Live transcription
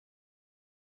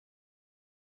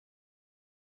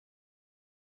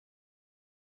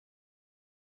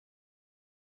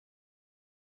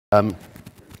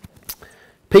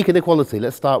Peak inequality,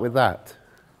 let's start with that.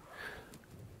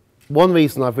 One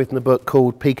reason I've written a book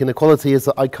called Peak Inequality is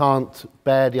that I can't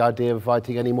bear the idea of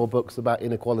writing any more books about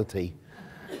inequality.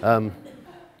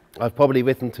 I've probably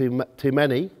written too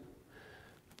many,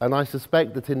 and I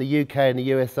suspect that in the UK and the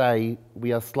USA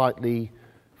we are slightly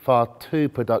far too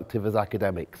productive as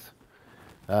academics.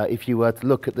 If you were to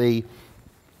look at the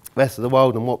rest of the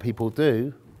world and what people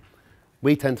do,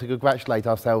 we tend to congratulate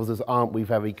ourselves as aren't we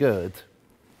very good,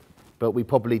 but we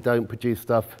probably don't produce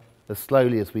stuff as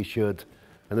slowly as we should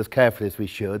and as carefully as we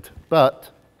should.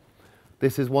 But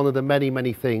this is one of the many,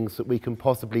 many things that we can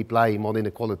possibly blame on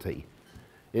inequality.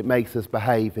 It makes us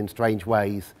behave in strange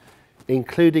ways,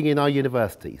 including in our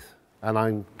universities. And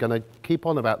I'm going to keep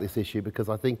on about this issue because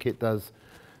I think it does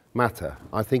matter.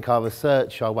 I think our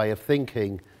research, our way of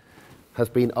thinking, has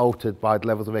been altered by the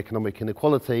levels of economic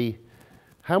inequality.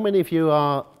 How many of you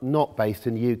are not based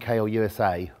in the UK or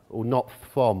USA, or not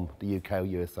from the UK or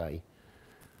USA?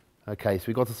 Okay, so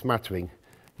we've got a smattering.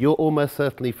 You're almost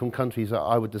certainly from countries that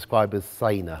I would describe as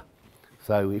saner.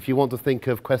 So if you want to think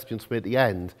of questions for me at the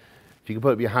end, if you can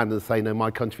put up your hand and say, no,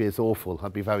 my country is awful,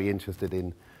 I'd be very interested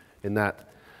in that.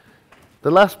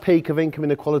 The last peak of income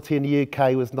inequality in the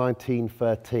UK was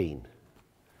 1913.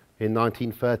 In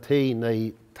 1913,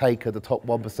 the take of the top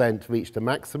 1% reached a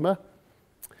maxima.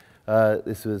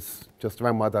 This was just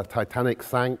around where the Titanic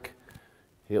sank.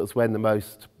 It was when the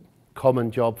most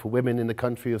common job for women in the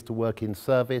country was to work in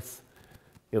service.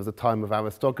 It was a time of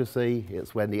aristocracy.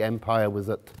 It's when the empire was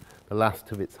at the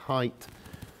last of its height.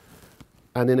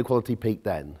 And inequality peaked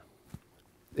then.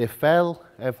 It fell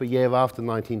every year after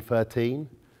 1913,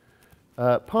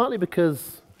 partly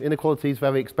because inequality is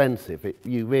very expensive.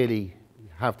 You really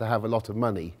have to have a lot of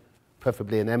money,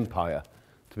 preferably an empire,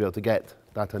 to be able to get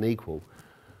that unequal.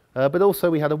 But also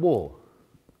we had a war.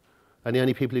 And the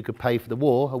only people who could pay for the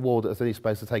war, a war that was only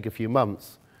supposed to take a few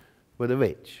months, were the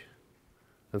rich.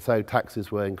 And so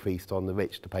taxes were increased on the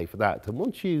rich to pay for that. And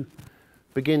once you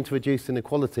begin to reduce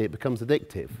inequality, it becomes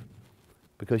addictive,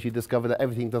 because you discover that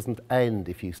everything doesn't end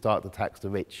if you start to tax the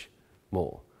rich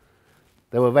more.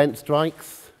 There were rent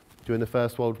strikes during the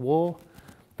First World War.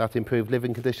 That improved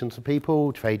living conditions for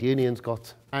people. Trade unions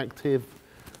got active,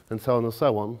 and so on and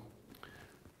so on.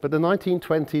 But the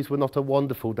 1920s were not a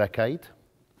wonderful decade.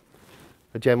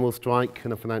 A general strike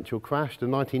and a financial crash. The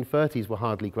 1930s were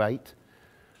hardly great.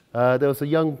 There was a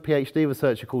young PhD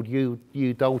researcher called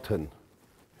Hugh Dalton,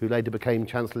 who later became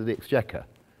Chancellor of the Exchequer.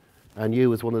 And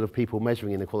Hugh was one of the people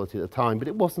measuring inequality at the time, but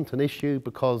it wasn't an issue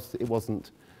because it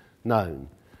wasn't known.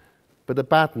 But the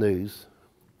bad news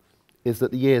is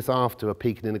that the years after a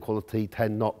peak in inequality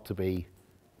tend not to be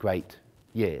great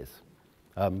years.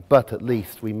 But at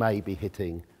least we may be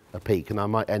hitting a peak, and I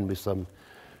might end with some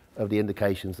of the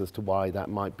indications as to why that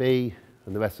might be,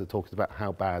 and the rest of the talk is about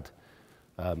how bad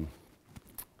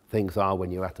things are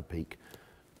when you're at a peak.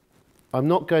 I'm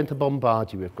not going to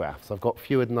bombard you with graphs. I've got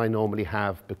fewer than I normally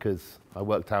have because I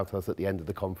worked out I was at the end of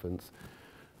the conference.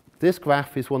 This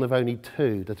graph is one of only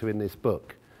two that are in this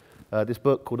book. This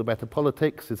book called A Better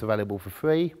Politics is available for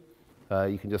free.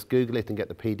 You can just Google it and get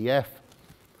the PDF.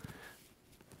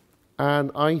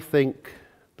 And I think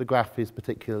the graph is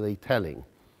particularly telling.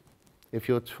 If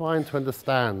you're trying to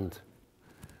understand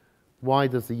why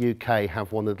does the UK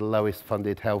have one of the lowest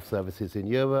funded health services in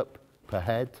Europe per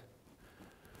head,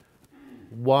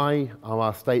 why are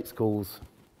our state schools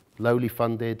lowly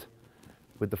funded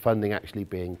with the funding actually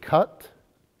being cut,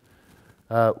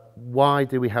 why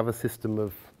do we have a system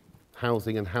of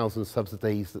housing and housing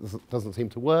subsidies that doesn't seem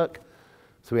to work,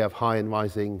 so we have high and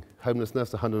rising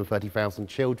homelessness, 130,000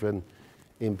 children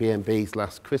in B&Bs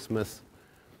last Christmas.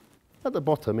 At the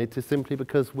bottom, it is simply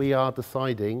because we are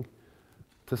deciding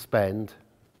to spend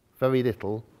very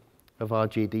little of our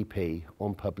GDP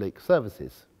on public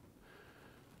services.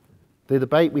 The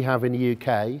debate we have in the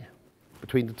UK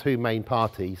between the two main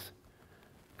parties,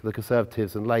 the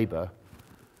Conservatives and Labour,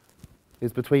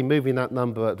 is between moving that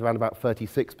number at around about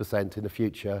 36% in the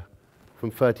future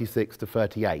from 36 to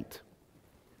 38.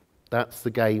 That's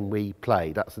the game we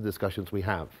play, that's the discussions we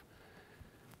have.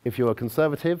 If you're a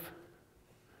Conservative,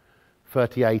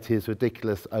 38 is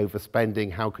ridiculous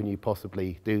overspending. How can you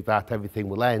possibly do that? Everything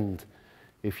will end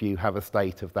if you have a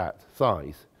state of that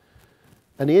size.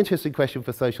 And the interesting question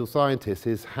for social scientists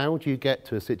is how do you get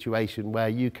to a situation where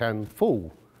you can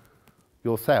fool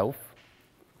yourself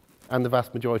and the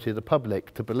vast majority of the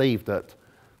public to believe that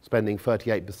spending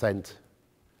 38%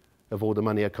 of all the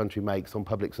money a country makes on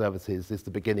public services is the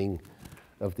beginning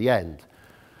of the end.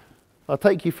 I'll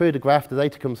take you through the graph. The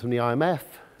data comes from the IMF.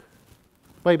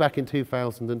 Way back in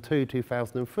 2002,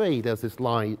 2003, there's this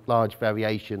large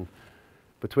variation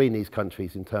between these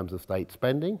countries in terms of state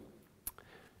spending.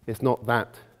 It's not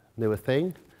that new a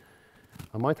thing.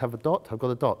 I might have a dot. I've got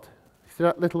a dot. See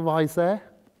that little rise there?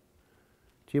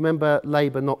 Do you remember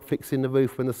Labour not fixing the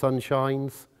roof when the sun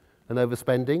shines and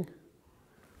overspending?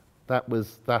 That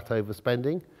was that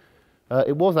overspending.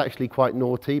 It was actually quite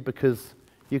naughty because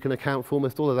you can account for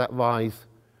almost all of that rise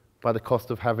by the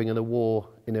cost of having a war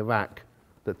in Iraq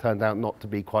that turned out not to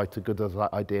be quite as good an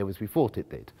idea as we thought it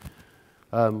did.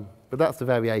 But that's the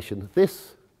variation.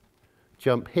 This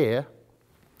jump here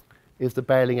is the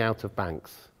bailing out of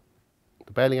banks.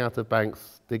 The bailing out of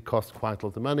banks did cost quite a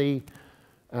lot of money,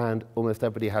 and almost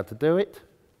everybody had to do it.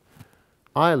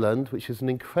 Ireland, which is an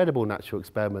incredible natural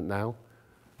experiment now,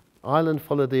 Ireland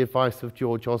followed the advice of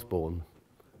George Osborne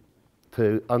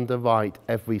to underwrite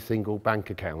every single bank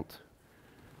account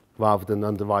rather than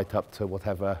underwrite up to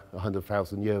whatever,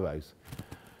 100,000 euros,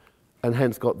 and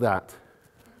hence got that.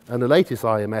 And the latest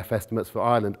IMF estimates for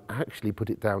Ireland actually put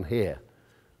it down here.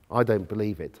 I don't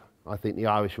believe it. I think the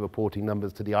Irish are reporting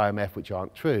numbers to the IMF which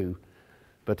aren't true,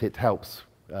 but it helps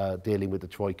dealing with the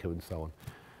Troika and so on.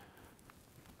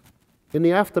 In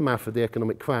the aftermath of the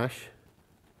economic crash,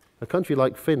 a country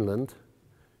like Finland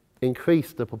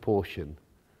increased the proportion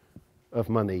of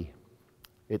money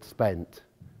it spent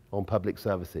on public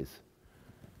services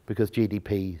because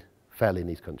GDP fell in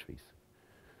these countries.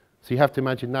 So you have to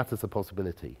imagine that as a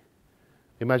possibility.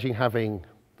 Imagine having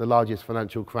the largest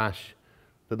financial crash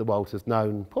that the world has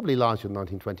known, probably larger than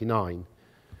 1929,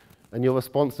 and your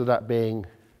response to that being,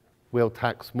 we'll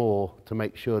tax more to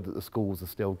make sure that the schools are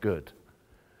still good.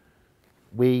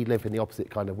 We live in the opposite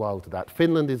kind of world to that.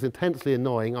 Finland is intensely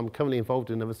annoying. I'm currently involved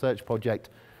in a research project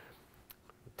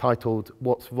titled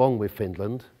What's Wrong with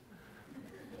Finland?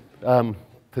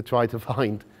 To try to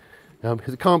find,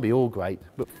 because it can't be all great,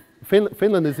 but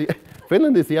Finland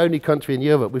is the only country in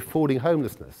Europe with falling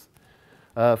homelessness.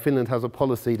 Finland has a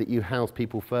policy that you house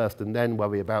people first and then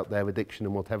worry about their addiction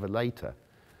and whatever later.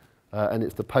 And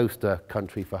it's the poster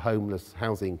country for homeless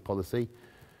housing policy.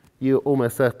 You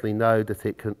almost certainly know that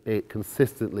it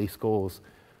consistently scores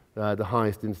the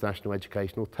highest international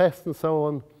educational tests and so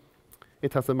on.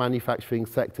 It has a manufacturing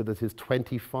sector that is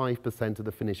 25% of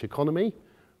the Finnish economy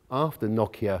after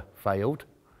Nokia failed,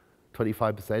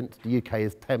 25%. The UK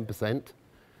is 10%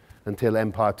 until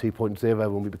Empire 2.0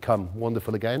 when we become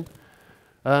wonderful again.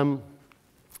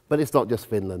 But it's not just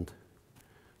Finland.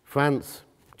 France,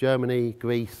 Germany,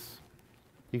 Greece,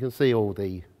 you can see all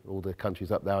the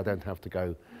countries up there. I don't have to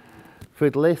go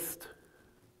through the list.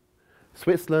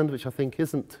 Switzerland, which I think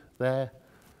isn't there,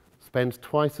 spends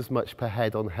twice as much per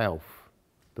head on health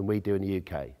than we do in the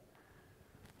UK.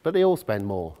 But they all spend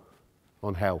more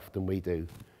on health than we do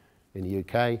in the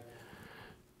UK.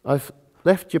 I've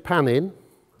left Japan in,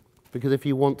 because if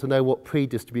you want to know what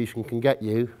pre-distribution can get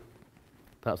you,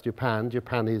 that's Japan.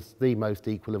 Japan is the most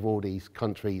equal of all these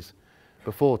countries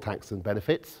before tax and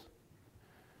benefits.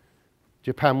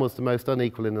 Japan was the most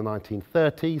unequal in the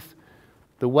 1930s.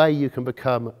 The way you can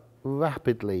become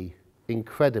rapidly,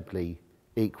 incredibly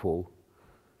equal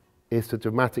is to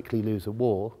dramatically lose a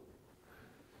war,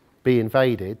 be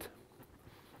invaded,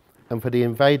 and for the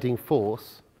invading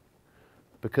force,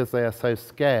 because they are so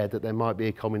scared that there might be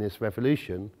a communist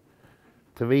revolution,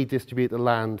 to redistribute the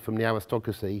land from the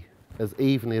aristocracy as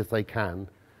evenly as they can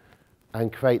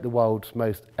and create the world's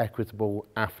most equitable,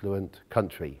 affluent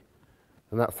country.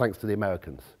 And that's thanks to the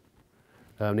Americans.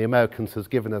 The Americans has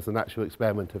given us a natural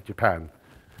experiment of Japan.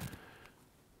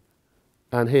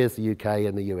 And here's the UK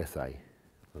and the USA.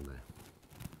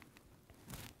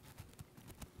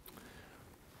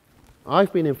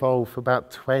 I've been involved for about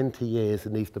 20 years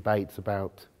in these debates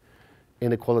about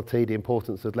inequality, the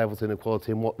importance of levels of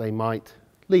inequality and what they might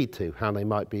lead to, how they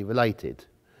might be related.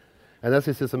 And as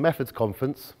this is a methods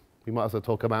conference, we might as well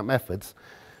talk about methods.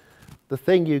 The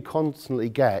thing you constantly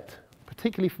get,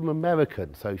 particularly from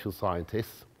American social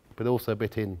scientists, but also a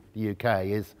bit in the UK,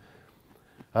 is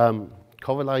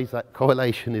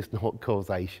correlation is not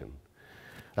causation.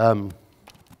 And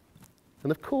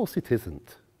of course it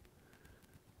isn't.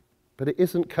 But it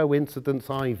isn't coincidence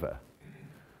either.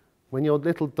 When your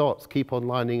little dots keep on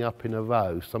lining up in a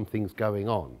row, something's going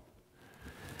on.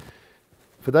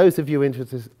 For those of you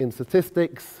interested in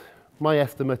statistics, my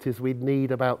estimate is we'd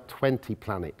need about 20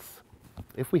 planets.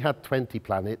 If we had 20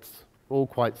 planets, all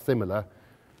quite similar,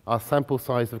 our sample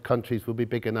size of countries will be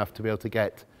big enough to be able to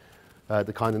get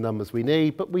the kind of numbers we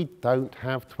need, but we don't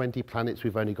have 20 planets,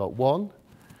 we've only got one.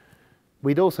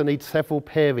 We'd also need several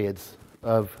periods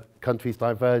of countries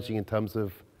diverging in terms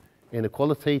of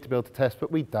inequality to be able to test,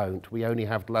 but we don't. We only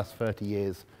have the last 30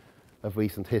 years of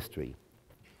recent history.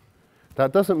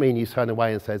 That doesn't mean you turn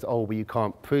away and says, oh, well, you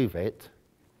can't prove it.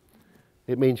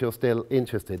 it means you're still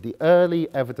interested. The early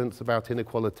evidence about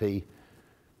inequality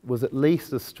was at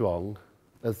least as strong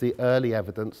as the early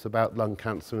evidence about lung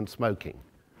cancer and smoking.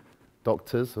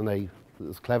 Doctors, and it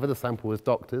was clever, the sample was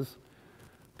doctors.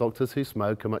 Doctors who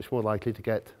smoke are much more likely to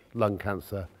get lung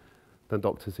cancer than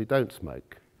doctors who don't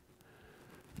smoke.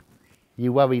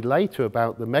 You worry later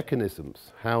about the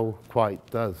mechanisms. How quite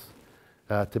does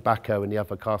tobacco and the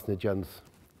other carcinogens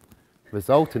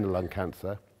result in the lung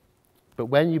cancer? But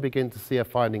when you begin to see a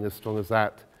finding as strong as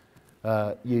that,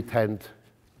 you tend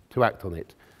to act on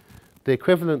it. The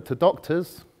equivalent to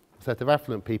doctors, a set of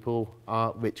affluent people,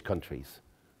 are rich countries.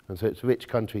 And so it's rich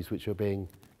countries which are being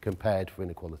compared for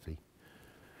inequality.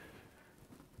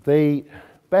 The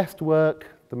best work,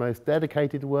 the most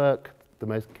dedicated work, the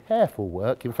most careful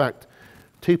work, in fact,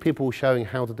 two people showing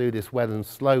how to do this well and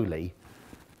slowly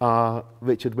are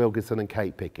Richard Wilkinson and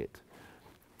Kate Pickett.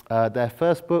 Their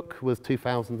first book was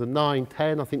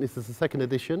 2009-10. I think this is the second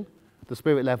edition, The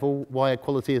Spirit Level, Why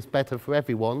Equality is Better for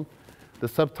Everyone. The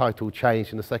subtitle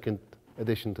changed in the second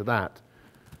edition to that,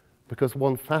 because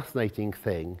one fascinating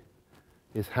thing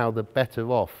is how the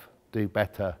better off do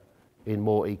better in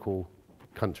more equal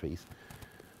countries.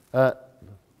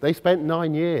 They spent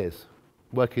 9 years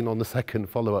working on the second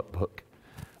follow-up book,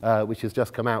 which has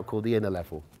just come out, called The Inner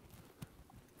Level.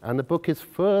 And the book is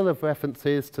full of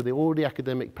references to all the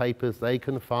academic papers they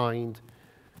can find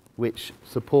which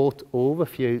support or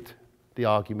refute the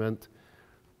argument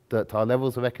that our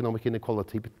levels of economic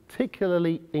inequality,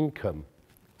 particularly income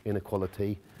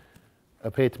inequality,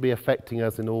 appear to be affecting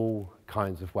us in all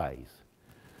kinds of ways.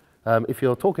 If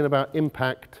you're talking about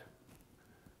impact,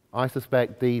 I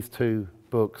suspect these two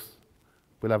books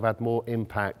will have had more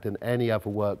impact than any other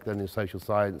work done in social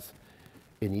science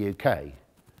in the UK.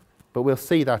 But we'll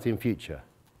see that in future.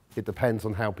 It depends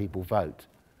on how people vote.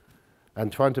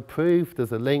 And trying to prove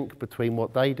there's a link between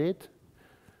what they did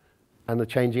and the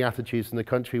changing attitudes in the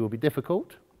country will be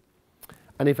difficult.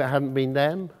 And if it hadn't been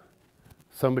them,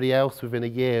 somebody else within a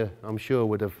year, I'm sure,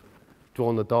 would have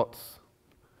drawn the dots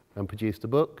and produced a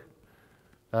book.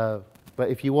 But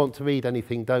if you want to read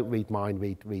anything, don't read mine,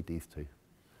 read these two.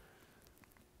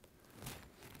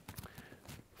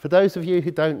 For those of you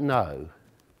who don't know,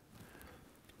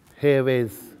 here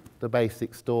is the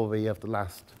basic story of the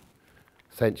last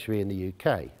century in the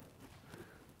UK.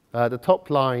 The top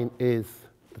line is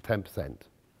the 10%.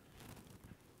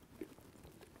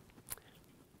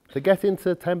 To get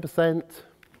into 10%,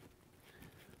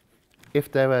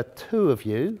 if there are two of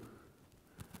you,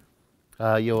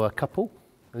 you're a couple,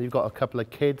 and you've got a couple of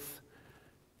kids,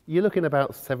 you're looking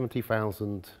about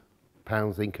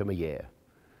 £70,000 income a year.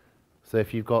 So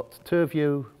if you've got two of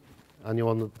you and you're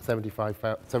on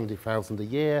 70,000 a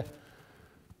year,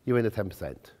 you're in the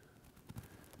 10%.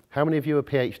 How many of you are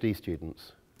PhD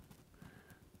students?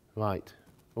 Right.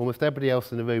 Almost everybody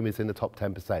else in the room is in the top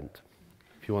 10%,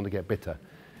 if you want to get bitter.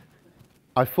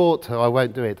 I thought, I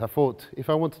won't do it, I thought if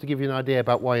I wanted to give you an idea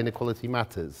about why inequality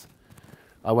matters,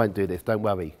 I won't do this, don't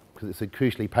worry, because it's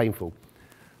crucially painful.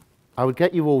 I would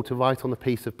get you all to write on a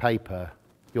piece of paper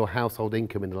your household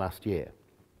income in the last year.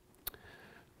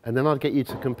 And then I'd get you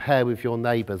to compare with your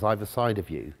neighbours either side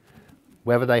of you,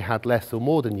 whether they had less or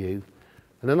more than you,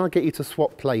 and then I'd get you to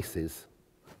swap places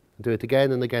and do it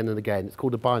again and again and again. It's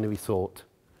called a binary sort.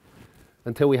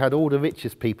 Until we had all the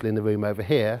richest people in the room over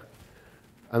here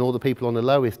and all the people on the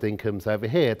lowest incomes over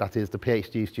here, that is the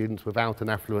PhD students without an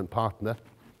affluent partner.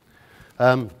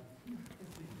 And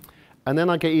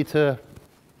then I get you to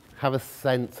have a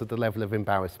sense of the level of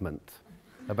embarrassment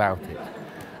about it.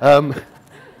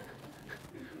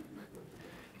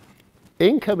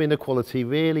 Income inequality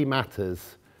really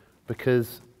matters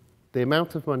because the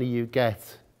amount of money you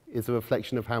get is a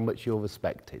reflection of how much you're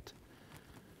respected.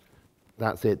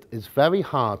 That's it. It's very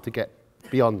hard to get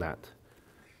beyond that.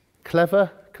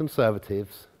 Clever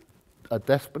conservatives are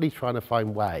desperately trying to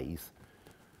find ways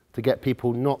to get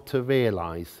people not to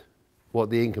realise what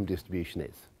the income distribution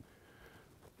is.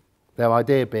 Their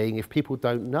idea being if people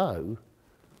don't know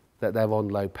that they're on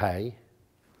low pay,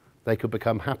 they could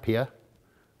become happier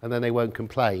and then they won't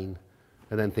complain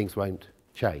and then things won't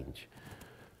change.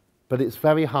 But it's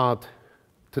very hard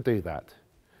to do that.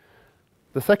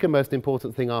 The second most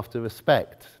important thing after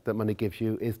respect that money gives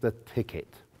you is the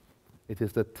ticket. It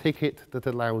is the ticket that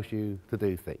allows you to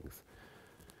do things.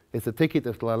 It's a ticket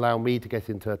that will allow me to get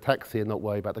into a taxi and not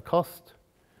worry about the cost.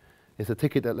 It's a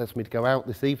ticket that lets me to go out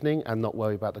this evening and not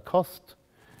worry about the cost.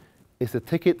 It's a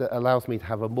ticket that allows me to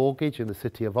have a mortgage in the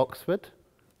city of Oxford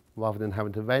rather than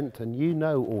having to rent, and you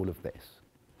know all of this.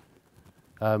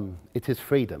 It is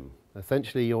freedom.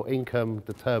 Essentially, your income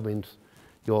determines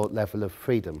your level of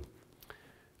freedom.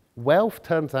 wealth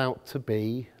turns out to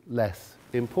be less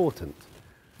important.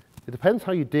 It depends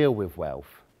how you deal with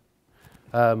wealth.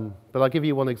 But I'll give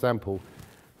you one example.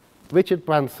 Richard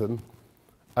Branson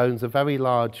owns a very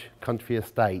large country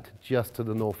estate just to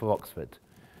the north of Oxford,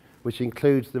 which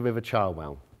includes the River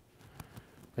Cherwell.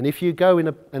 And if you go in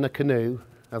a canoe,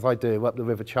 as I do, up the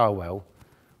River Cherwell,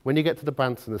 when you get to the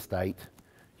Branson estate,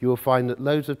 you will find that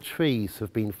loads of trees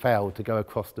have been felled to go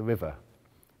across the river,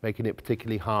 making it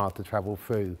particularly hard to travel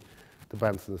through the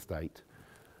Branson estate.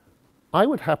 I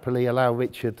would happily allow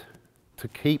Richard to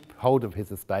keep hold of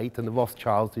his estate, and the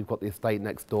Rothschilds who've got the estate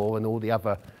next door, and all the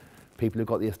other people who've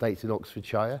got the estates in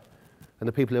Oxfordshire, and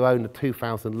the people who own the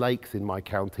 2,000 lakes in my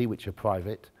county, which are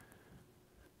private.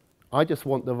 I just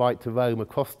want the right to roam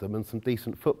across them and some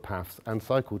decent footpaths and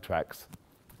cycle tracks,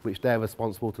 which they're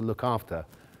responsible to look after,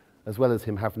 as well as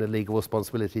him having a legal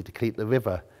responsibility to keep the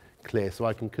river clear so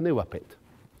I can canoe up it.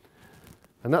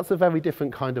 And that's a very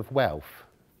different kind of wealth,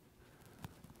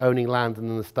 owning land and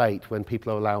an estate when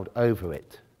people are allowed over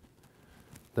it,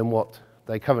 than what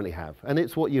they currently have. And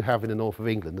it's what you have in the north of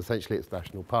England. Essentially, it's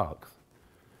national parks.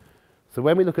 So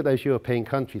when we look at those European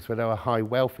countries where there are high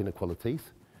wealth inequalities,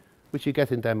 which you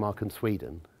get in Denmark and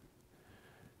Sweden,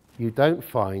 you don't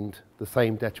find the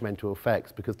same detrimental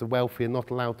effects because the wealthy are not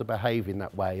allowed to behave in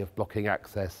that way of blocking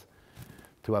access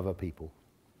to other people.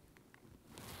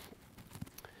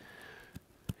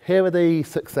 Here are the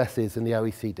successes in the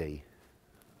OECD.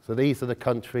 So these are the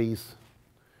countries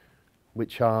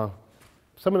which are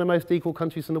some of the most equal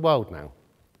countries in the world now.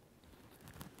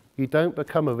 You don't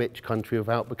become a rich country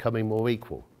without becoming more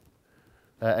equal.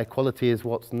 Equality is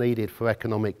what's needed for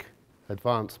economic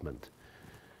advancement.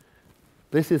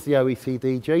 This is the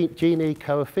OECD Gini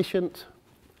coefficient.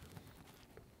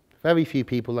 Very few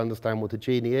people understand what a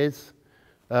Gini is.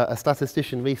 A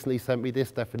statistician recently sent me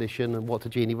this definition and what a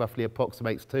Gini roughly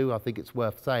approximates to. I think it's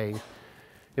worth saying.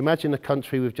 Imagine a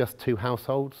country with just two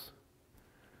households.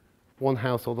 One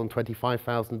household on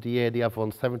 25,000 a year, the other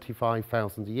on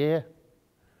 75,000 a year.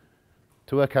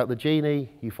 To work out the Gini,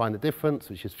 you find the difference,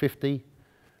 which is 50,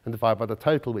 and divide by the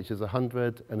total, which is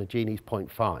 100, and a Gini is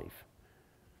 0.5.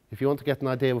 If you want to get an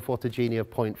idea of what a Gini of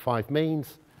 0.5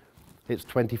 means, it's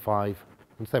 25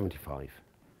 and 75.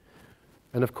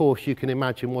 And of course, you can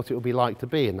imagine what it would be like to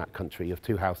be in that country of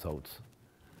two households.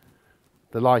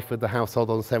 The life of the household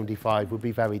on 75 would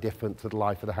be very different to the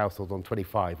life of the household on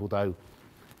 25, although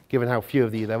given how few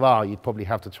of you there are, you'd probably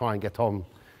have to try and get on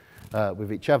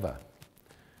with each other.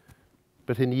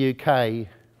 But in the UK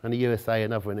and the USA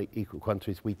and other equal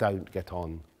countries, we don't get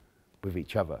on with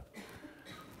each other.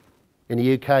 In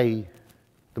the UK,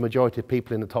 the majority of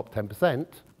people in the top 10%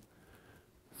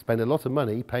 spend a lot of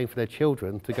money paying for their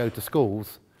children to go to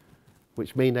schools,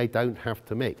 which mean they don't have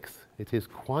to mix. It is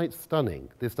quite stunning.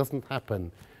 This doesn't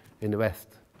happen in the rest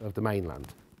of the mainland.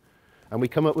 And we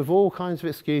come up with all kinds of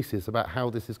excuses about how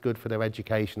this is good for their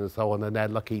education and so on, and they're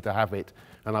lucky to have it,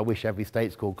 and I wish every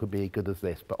state school could be as good as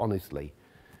this. But honestly,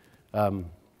 one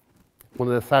of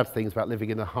the sad things about living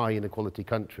in a high inequality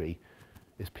country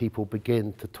is people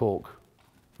begin to talk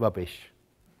rubbish,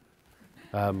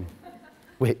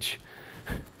 which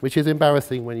is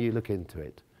embarrassing when you look into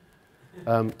it,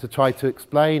 to try to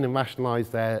explain and rationalise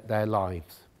their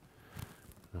lives.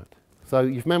 Right. So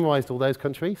you've memorised all those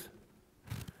countries.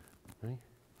 Okay.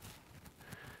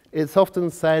 It's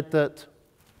often said that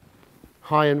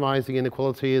high and rising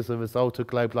inequality is a result of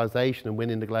globalisation and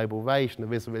winning the global race, and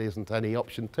there really isn't any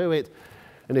option to it.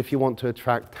 And if you want to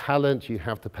attract talent, you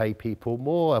have to pay people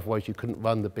more, otherwise you couldn't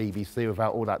run the BBC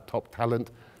without all that top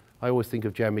talent. I always think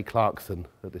of Jeremy Clarkson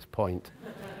at this point.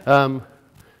 And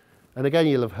again,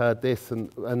 you'll have heard this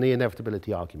and the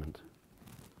inevitability argument.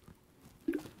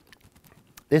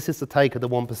 This is the take of the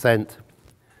 1%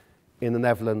 in the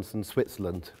Netherlands and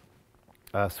Switzerland.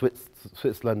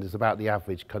 Switzerland is about the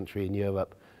average country in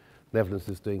Europe. Netherlands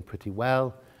is doing pretty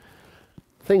well.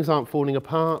 Things aren't falling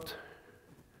apart.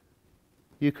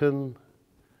 You can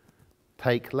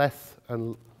take less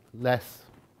and less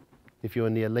if you're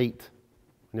in the elite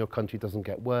and your country doesn't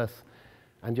get worse,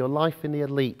 and your life in the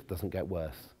elite doesn't get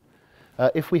worse.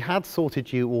 If we had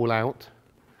sorted you all out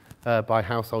by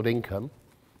household income,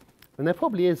 and there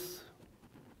probably is,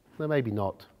 no, maybe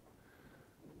not,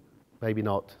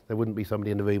 there wouldn't be somebody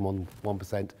in the room on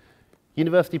 1%.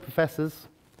 University professors,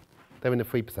 they're in the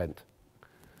 3%.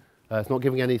 It's not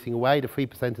giving anything away, the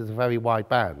 3% is a very wide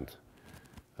band.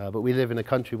 But we live in a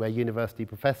country where university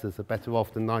professors are better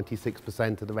off than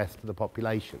 96% of the rest of the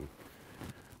population.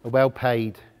 A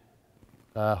well-paid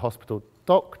hospital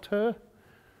doctor,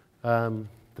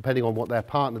 depending on what their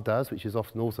partner does, which is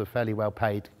often also fairly well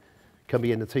paid, can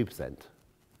be in the 2%,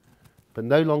 but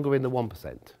no longer in the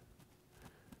 1%.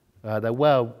 There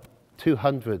were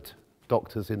 200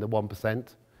 doctors in the 1%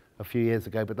 a few years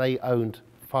ago, but they owned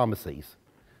pharmacies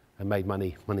and made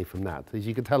money from that. As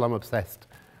you can tell, I'm obsessed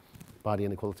by the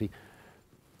inequality.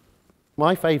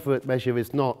 My favourite measure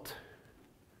is not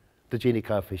the Gini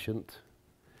coefficient,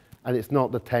 and it's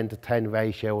not the 10 to 10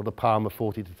 ratio or the Palmer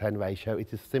 40 to 10 ratio.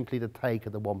 It is simply the take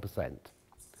of the 1%.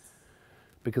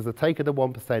 Because the take of the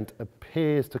 1%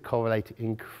 appears to correlate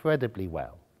incredibly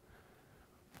well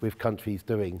with countries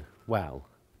doing well.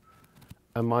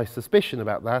 And my suspicion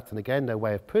about that, and again, no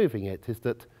way of proving it, is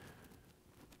that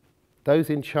those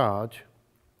in charge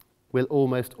will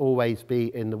almost always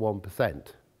be in the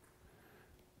 1%.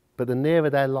 But the nearer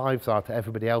their lives are to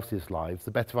everybody else's lives,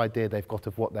 the better idea they've got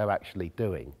of what they're actually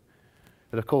doing.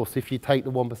 But of course, if you take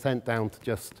the 1% down to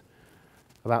just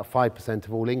about 5%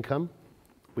 of all income,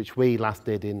 which we last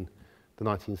did in the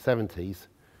 1970s,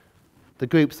 the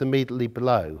groups immediately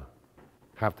below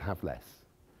have to have less.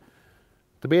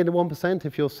 To be in the 1%,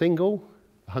 if you're single,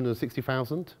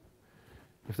 160,000.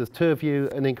 If there's two of you,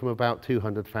 an income of about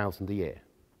 200,000 a year.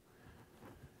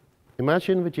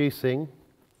 Imagine reducing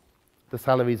the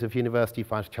salaries of university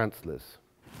vice-chancellors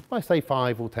by, say,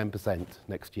 5 or 10%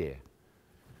 next year.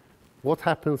 What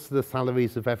happens to the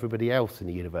salaries of everybody else in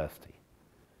the university?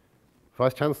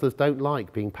 Vice-chancellors don't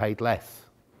like being paid less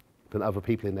than other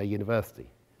people in their university.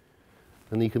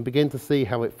 And you can begin to see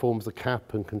how it forms a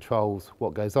cap and controls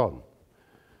what goes on.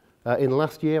 In the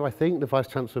last year, I think, the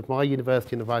Vice-Chancellor of my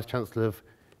university and the Vice-Chancellor of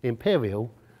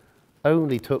Imperial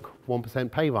only took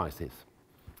 1% pay rises.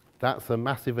 That's a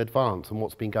massive advance on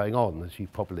what's been going on, as you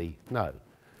probably know.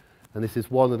 And this is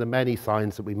one of the many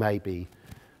signs that we may be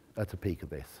at a peak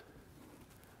of this.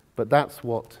 But that's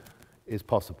what is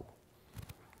possible.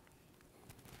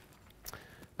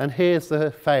 And here's the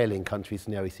failing countries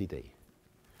in the OECD.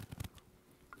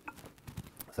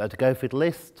 So to go through the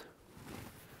list,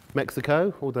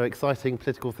 Mexico, although exciting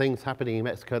political things happening in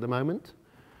Mexico at the moment.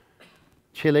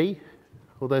 Chile,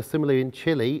 although similarly in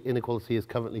Chile, inequality is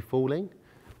currently falling,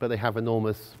 but they have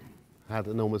enormous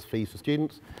fees for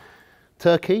students.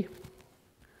 Turkey,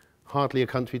 hardly a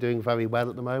country doing very well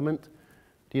at the moment.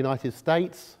 The United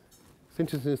States, it's an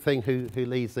interesting thing who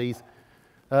leads these.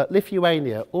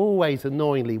 Lithuania, always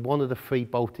annoyingly, one of the 3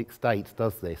 Baltic states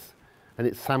does this, and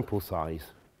it's sample size.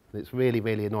 And it's really,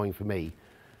 really annoying for me,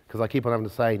 because I keep on having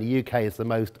to say the UK is the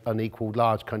most unequal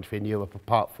large country in Europe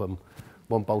apart from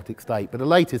one Baltic state. But the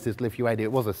latest is Lithuania,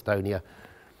 it was Estonia.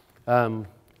 And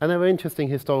there are interesting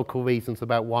historical reasons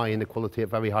about why inequality at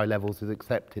very high levels is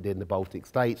accepted in the Baltic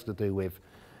states, to do with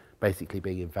basically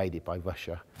being invaded by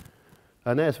Russia.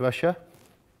 And there's Russia,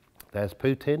 there's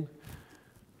Putin,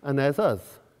 and there's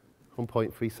us on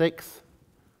 0.36,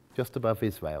 just above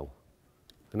Israel.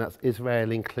 And that's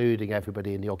Israel including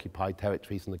everybody in the occupied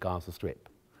territories and the Gaza Strip.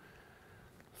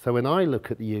 So when I look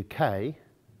at the UK,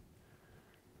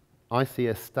 I see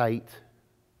a state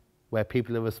where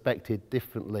people are respected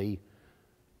differently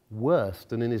worse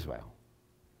than in Israel.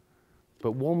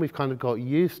 But one we've kind of got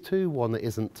used to, one that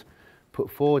isn't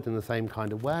put forward in the same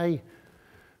kind of way.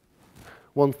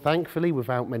 One, thankfully,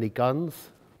 without many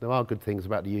guns. There are good things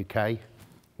about the UK.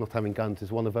 Not having guns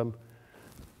is one of them.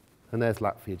 And there's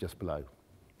Latvia just below.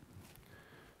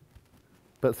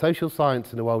 But social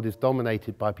science in the world is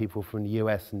dominated by people from the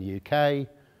US and the UK,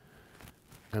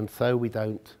 and so we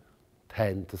don't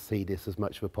tend to see this as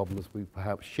much of a problem as we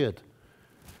perhaps should.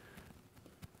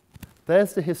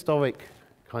 There's the historic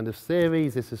kind of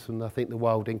series. This is from, I think, the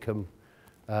World Income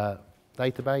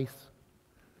Database.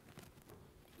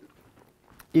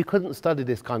 You couldn't study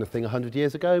this kind of thing 100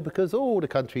 years ago because all the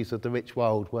countries of the rich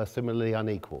world were similarly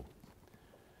unequal.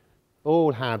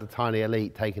 All had a tiny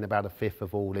elite taking about 1/5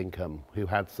 of all income, who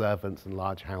had servants and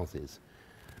large houses.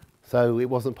 So it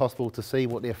wasn't possible to see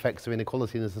what the effects of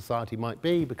inequality in a society might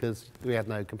be because we had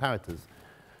no comparators.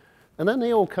 And then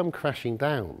they all come crashing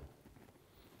down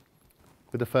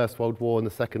with the First World War and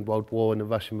the Second World War and the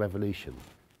Russian Revolution.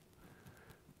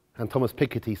 And Thomas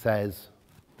Piketty says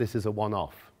this is a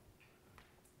one-off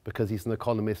because he's an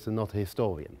economist and not a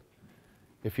historian.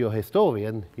 If you're a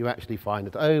historian, you actually find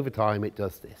that over time it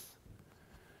does this.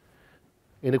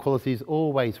 Inequalities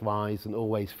always rise and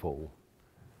always fall.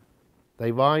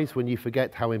 They rise when you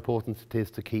forget how important it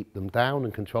is to keep them down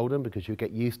and control them because you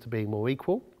get used to being more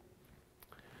equal.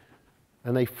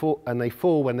 And they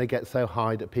fall when they get so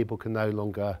high that people can no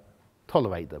longer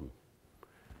tolerate them.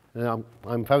 And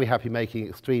I'm very happy making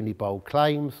extremely bold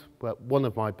claims, but one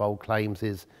of my bold claims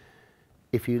is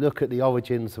if you look at the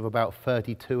origins of about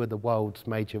 32 of the world's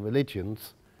major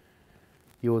religions,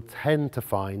 you will tend to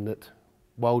find that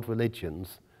world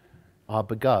religions are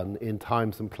begun in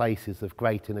times and places of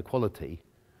great inequality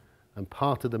And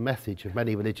part of the message of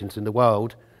many religions in the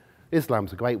world,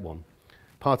 Islam's a great one,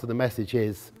 part of the message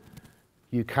is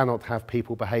you cannot have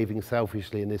people behaving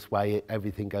selfishly in this way,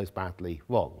 everything goes badly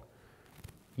wrong.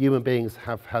 Human beings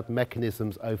have had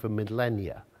mechanisms over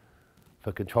millennia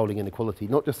for controlling inequality,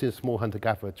 not just in small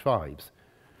hunter-gatherer tribes,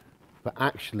 but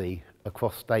actually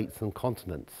across states and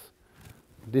continents.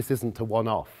 This isn't a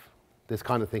one-off. This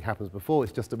kind of thing happens before,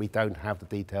 it's just that we don't have the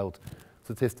detailed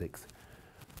statistics.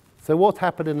 So what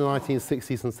happened in the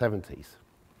 1960s and 70s?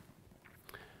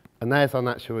 And there's our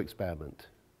natural experiment.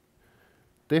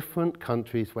 Different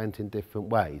countries went in different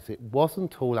ways. It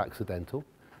wasn't all accidental.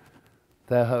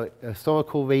 There are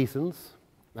historical reasons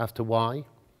as to why.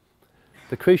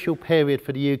 The crucial period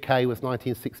for the UK was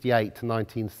 1968 to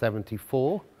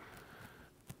 1974,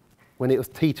 when it was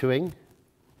teetering.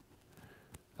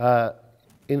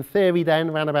 In theory then,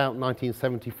 around about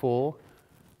 1974,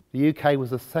 the UK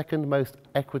was the second most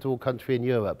equitable country in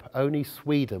Europe. Only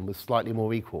Sweden was slightly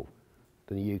more equal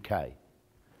than the UK.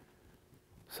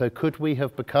 So could we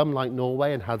have become like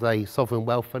Norway and had a sovereign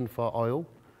wealth fund for oil?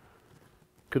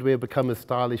 Could we have become as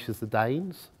stylish as the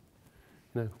Danes?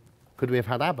 You know, could we have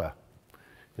had ABBA?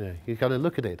 You know, you've got to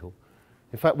look at it all.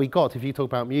 In fact, we got, if you talk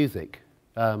about music,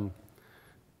 one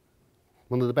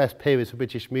of the best periods for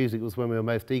British music was when we were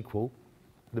most equal,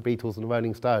 the Beatles and the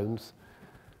Rolling Stones,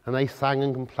 and they sang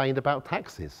and complained about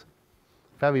taxes.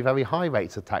 Very, very high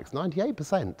rates of tax,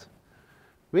 98%.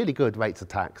 Really good rates of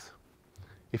tax.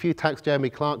 If you tax Jeremy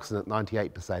Clarkson at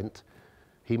 98%,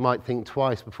 he might think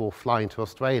twice before flying to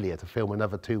Australia to film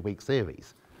another 2-week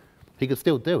series. He could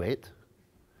still do it,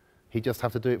 he'd just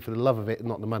have to do it for the love of it and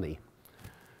not the money.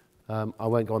 I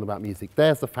won't go on about music.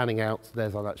 There's the fanning out,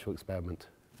 there's our natural experiment.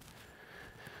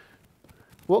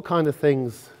 What kind of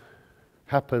things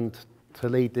happened to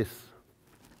lead this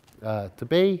to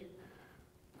be?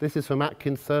 This is from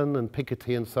Atkinson and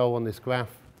Piketty and so on, this graph.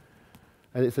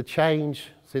 And it's a change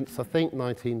since, I think,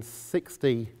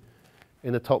 1960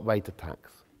 in the top rate of tax.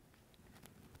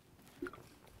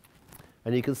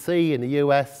 And you can see in the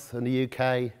US and the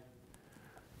UK,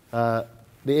 the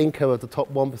income of the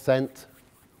top 1%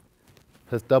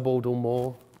 has doubled or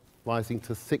more, rising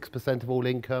to 6% of all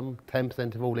income,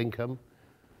 10% of all income.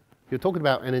 You're talking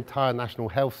about an entire national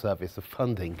health service of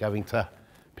funding going to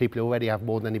people who already have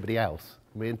more than anybody else.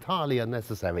 I mean, entirely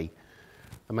unnecessary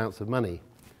amounts of money.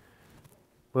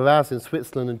 Whereas in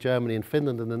Switzerland and Germany and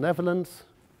Finland and the Netherlands,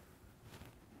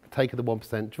 the take of the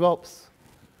 1% drops,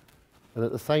 and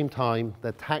at the same time,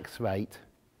 their tax rate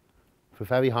for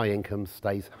very high incomes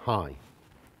stays high.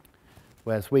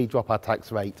 Whereas we drop our tax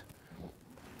rate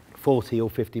 40 or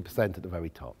 50% at the very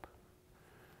top.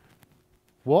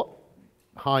 What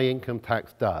high income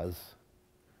tax does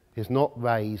is not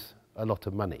raise a lot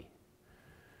of money.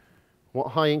 What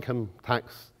high income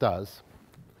tax does,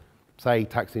 say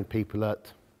taxing people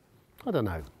at, I don't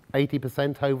know,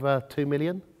 80% over 2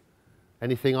 million.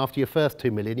 Anything after your first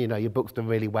 2 million, you know, your book's done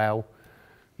really well,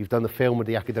 you've done the film with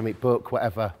the academic book,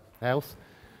 whatever else,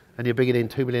 and you're bringing in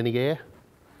 2 million a year.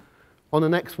 On the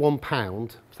next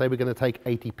 £1, say we're going to take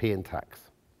 80p in tax.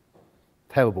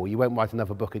 Terrible, you won't write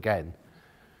another book again.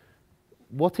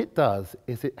 What it does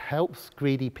is it helps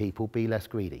greedy people be less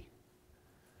greedy.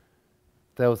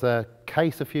 There was a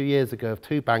case a few years ago of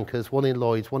 2 bankers, one in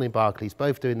Lloyds, one in Barclays,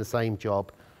 both doing the same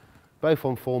job, both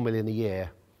on 4 million a year,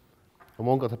 and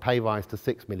one got a pay rise to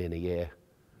 6 million a year,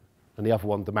 and the other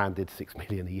one demanded 6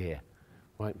 million a year.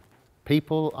 Right?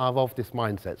 People are of this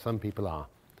mindset, some people are.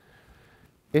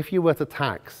 If you were to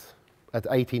tax at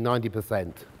 80,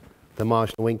 90% the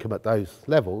marginal income at those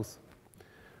levels,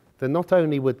 then not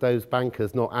only would those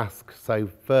bankers not ask so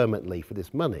vehemently for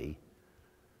this money,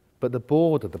 but the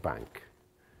board of the bank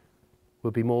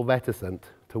would be more reticent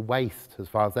to waste, as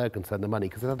far as they're concerned, the money,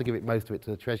 because they'd have to give it, most of it,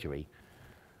 to the Treasury,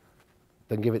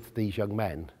 than give it to these young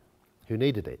men who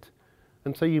needed it.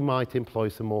 And so you might employ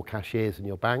some more cashiers in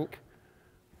your bank,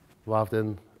 rather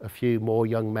than a few more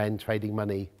young men trading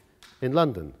money in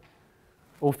London.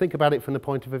 Or think about it from the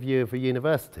point of view of a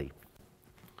university.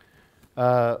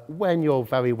 When your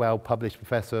very well published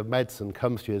professor of medicine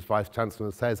comes to you as vice chancellor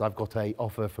and says, I've got an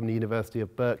offer from the University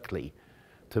of Berkeley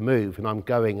to move, and I'm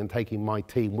going and taking my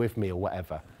team with me or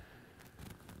whatever,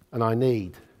 and I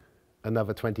need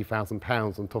another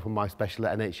 £20,000 on top of my special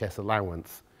NHS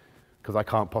allowance because I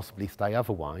can't possibly stay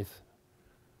otherwise,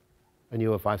 and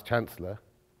you're a vice chancellor,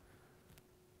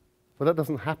 well, that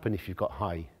doesn't happen if you've got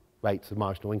high rates of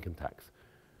marginal income tax.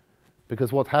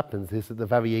 Because what happens is that the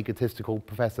very egotistical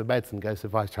professor of medicine goes to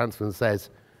the vice chancellor and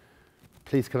says,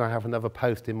 please can I have another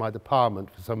post in my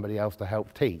department for somebody else to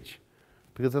help teach?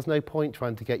 Because there's no point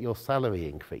trying to get your salary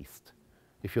increased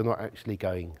if you're not actually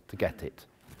going to get it.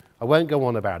 I won't go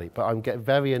on about it, but I get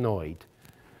very annoyed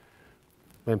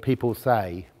when people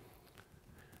say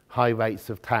high rates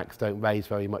of tax don't raise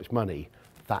very much money.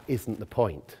 That isn't the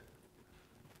point.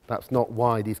 That's not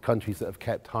why these countries that have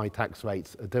kept high tax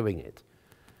rates are doing it.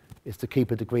 It's to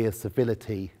keep a degree of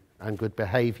civility and good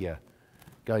behaviour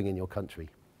going in your country.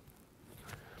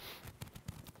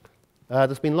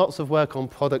 There's been lots of work on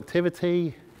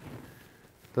productivity.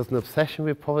 There's an obsession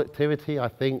with productivity. I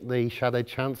think the Shadow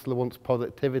Chancellor wants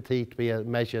productivity to be a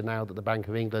measure now that the Bank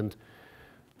of England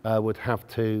would have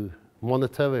to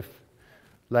monitor if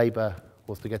Labour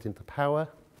was to get into power.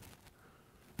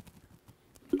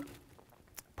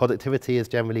 Productivity is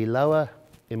generally lower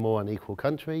in more unequal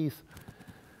countries.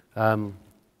 And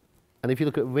if you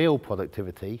look at real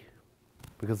productivity,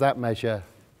 because that measure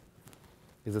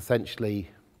is essentially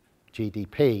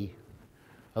GDP,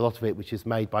 a lot of it which is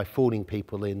made by fooling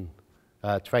people in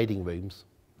trading rooms,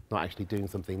 not actually doing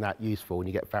something that useful, and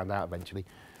you get found out eventually.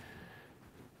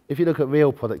 If you look at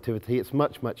real productivity, it's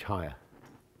much, much higher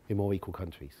in more equal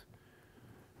countries.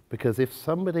 Because if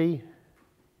somebody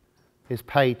is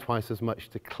paid twice as much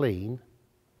to clean,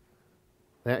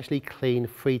 they actually clean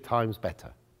 3 times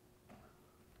better.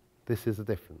 This is the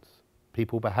difference.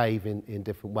 People behave in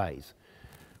different ways.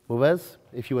 Whereas,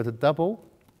 if you were to double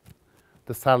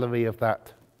the salary of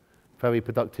that very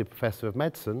productive professor of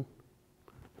medicine,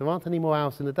 there aren't any more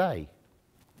hours in the day.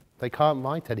 They can't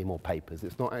write any more papers.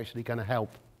 It's not actually going to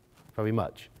help very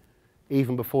much.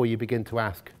 Even before you begin to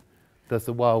ask, does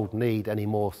the world need any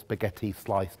more spaghetti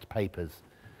sliced papers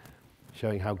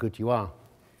showing how good you are?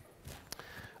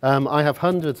 I have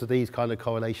hundreds of these kind of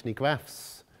correlation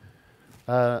graphs.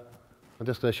 I'm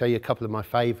just going to show you a couple of my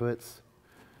favourites.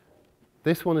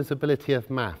 This one is ability of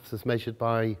maths as measured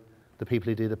by the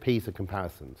people who do the PISA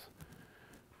comparisons.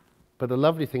 But the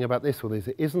lovely thing about this one is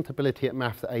it isn't ability at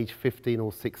maths at age 15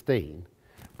 or 16,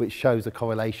 which shows a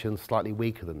correlation slightly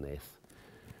weaker than this.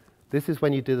 This is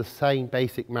when you do the same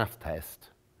basic math test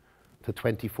to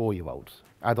 24-year-olds,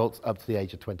 adults up to the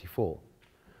age of 24.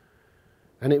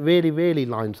 And it really, really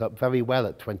lines up very well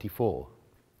at 24.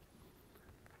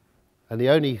 And the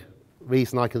only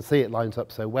reason I can see it lines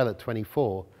up so well at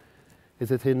 24 is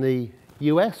that in the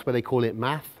US, where they call it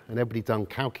math, and everybody's done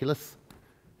calculus,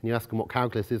 and you ask them what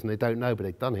calculus is and they don't know, but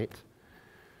they've done it.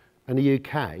 And the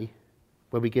UK,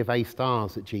 where we give A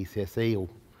stars at GCSE, or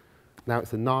now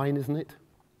it's a 9, isn't it?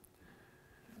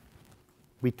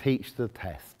 We teach the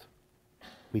test.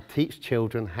 We teach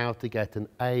children how to get an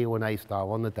A or an A star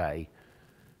on the day,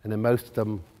 and then most of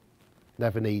them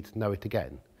never need to know it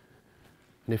again.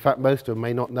 And in fact, most of them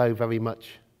may not know very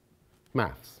much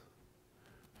maths.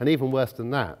 And even worse than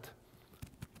that,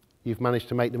 you've managed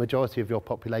to make the majority of your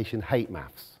population hate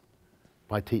maths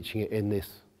by teaching it in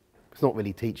this. It's not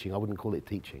really teaching, I wouldn't call it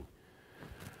teaching.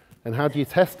 And how do you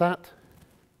test that?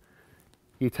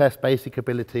 You test basic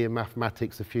ability in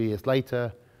mathematics a few years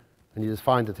later, and you just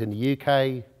find that in the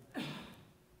UK,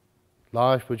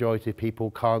 large majority of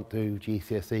people can't do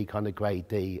GCSE kind of grade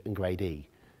D and grade E,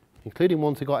 including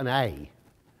ones who got an A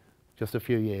just a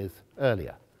few years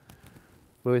earlier.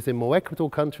 Whereas in more equitable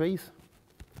countries,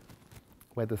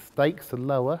 where the stakes are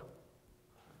lower,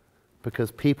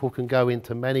 because people can go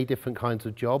into many different kinds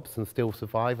of jobs and still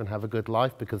survive and have a good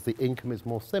life because the income is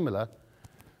more similar,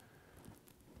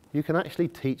 you can actually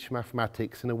teach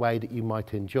mathematics in a way that you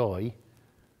might enjoy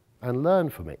and learn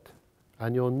from it.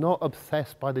 And you're not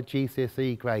obsessed by the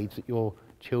GCSE grades that your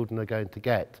children are going to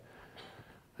get.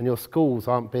 And your schools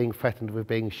aren't being threatened with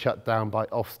being shut down by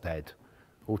Ofsted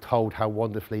or told how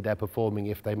wonderfully they're performing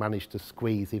if they manage to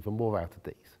squeeze even more out of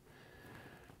these.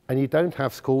 And you don't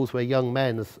have schools where young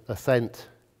men are sent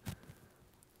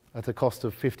at a cost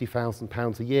of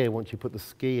 £50,000 a year once you put the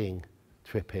skiing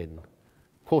trip in.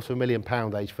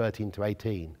 £250,000 aged 13 to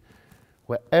 18,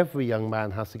 where every young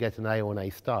man has to get an A or an A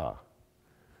star.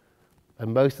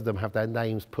 And most of them have their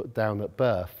names put down at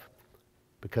birth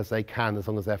because they can, as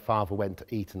long as their father went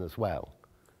to Eton as well.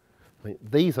 I mean,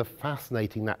 these are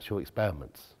fascinating natural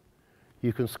experiments.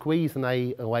 You can squeeze an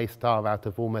A or A star out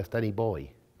of almost any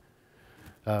boy.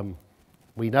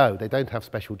 We know they don't have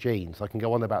special genes. I can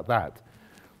go on about that.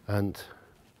 And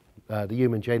the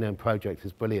Human Genome Project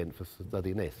is brilliant for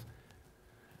studying this.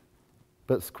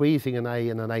 But squeezing an A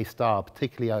and an A star,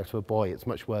 particularly out of a boy, it's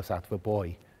much worse out of a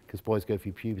boy, because boys go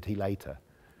through puberty later,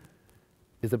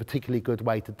 is a particularly good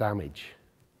way to damage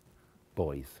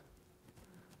boys.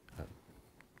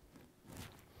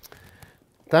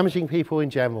 Damaging people in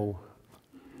general.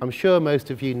 I'm sure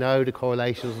most of you know the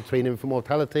correlations between infant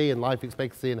mortality and life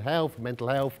expectancy and health, and mental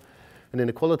health and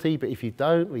inequality, but if you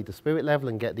don't, read the spirit level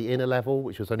and get the inner level,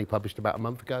 which was only published about a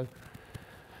month ago.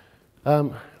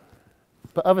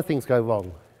 But other things go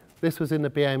wrong. This was in the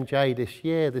BMJ this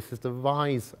year. This is the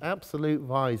rise, absolute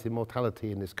rise in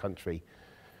mortality in this country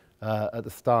at the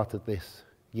start of this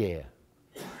year.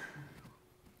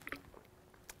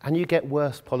 And you get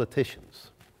worse politicians.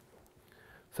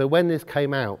 So when this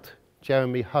came out,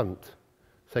 Jeremy Hunt,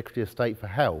 Secretary of State for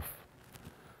Health,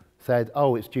 said,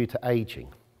 oh, it's due to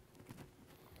ageing,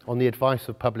 on the advice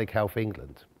of Public Health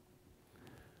England.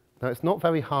 Now, it's not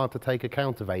very hard to take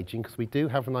account of ageing because we do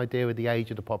have an idea of the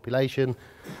age of the population,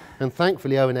 and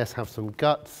thankfully ONS have some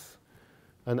guts,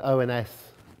 and ONS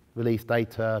released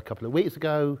data a couple of weeks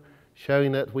ago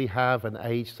showing that we have an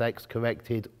age-sex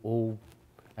corrected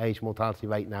all-age mortality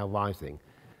rate now rising.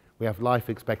 We have life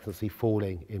expectancy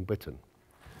falling in Britain.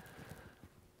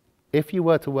 If you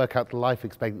were to work out the life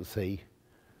expectancy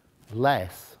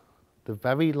less the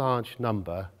very large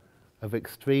number of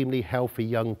extremely healthy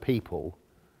young people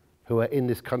who are in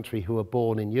this country who are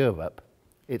born in Europe,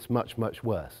 it's much, much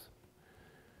worse.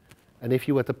 And if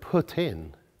you were to put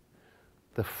in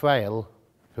the frail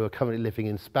who are currently living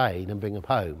in Spain and bring them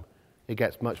home, it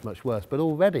gets much, much worse. But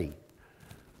already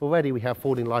we have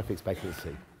falling life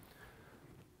expectancy.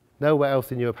 Nowhere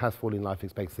else in Europe has falling life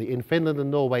expectancy. In Finland and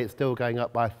Norway, it's still going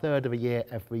up by 1/3 of a year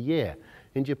every year.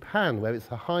 In Japan, where it's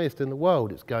the highest in the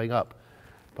world, it's going up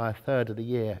by 1/3 of the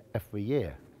year every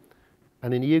year.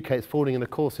 And in the UK, it's falling, and of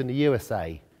course in the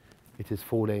USA, it is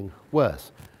falling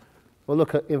worse. Well,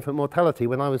 look at infant mortality.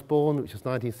 When I was born, which was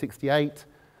 1968,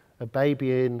 a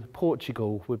baby in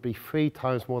Portugal would be 3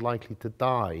 times more likely to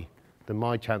die than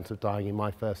my chance of dying in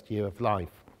my first year of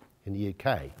life in the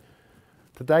UK.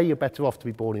 Today, you're better off to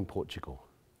be born in Portugal.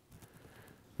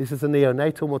 This is the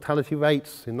neonatal mortality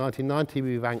rates. In 1990,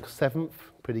 we ranked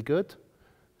 7th, pretty good.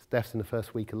 It's deaths in the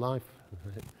first week of life,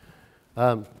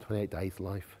 28 days of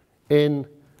life. In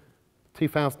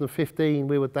 2015,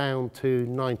 we were down to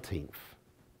 19th.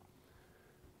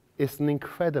 It's an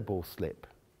incredible slip.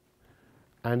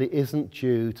 And it isn't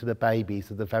due to the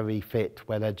babies of the very fit,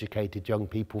 well-educated young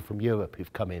people from Europe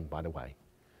who've come in, by the way.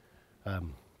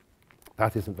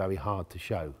 That isn't very hard to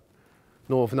show.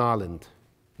 Northern Ireland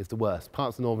is the worst.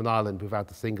 Parts of Northern Ireland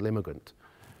without a single immigrant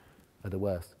are the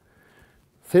worst.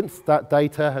 Since that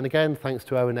data, and again, thanks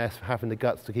to ONS for having the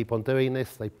guts to keep on doing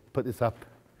this, they put this up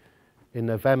in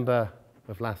November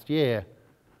of last year.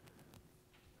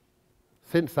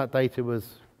 Since that data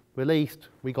was released,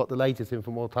 we got the latest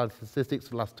infant mortality statistics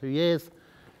for the last 2 years,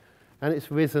 and it's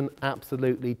risen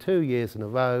absolutely 2 years in a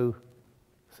row,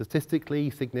 statistically,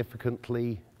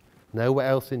 significantly. Nowhere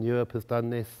else in Europe has done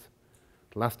this.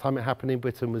 The last time it happened in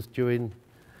Britain was during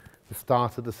the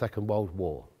start of the Second World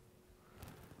War.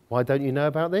 Why don't you know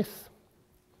about this?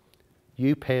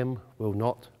 UPIM will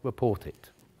not report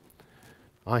it.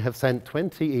 I have sent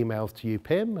 20 emails to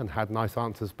UPIM and had nice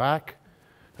answers back,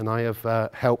 and I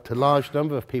have helped a large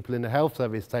number of people in the health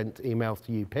service send emails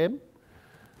to UPIM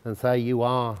and say, you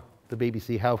are the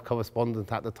BBC health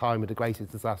correspondent at the time of the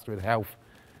greatest disaster in health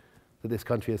that this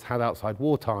country has had outside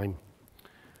wartime.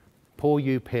 Poor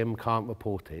UPIM can't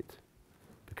report it,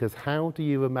 because how do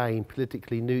you remain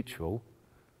politically neutral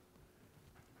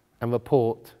and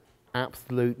report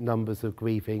absolute numbers of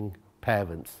grieving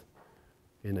parents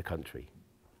in the country?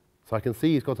 So I can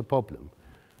see you've got a problem,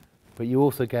 but you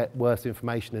also get worse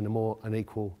information in a more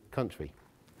unequal country.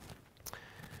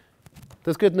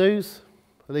 There's good news,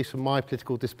 at least from my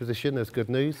political disposition, there's good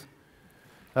news.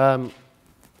 Along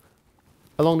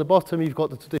the bottom, you've got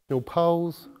the traditional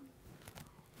polls,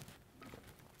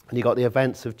 and you've got the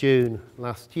events of June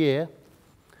last year.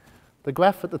 The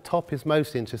graph at the top is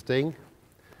most interesting.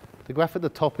 The graph at the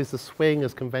top is the swing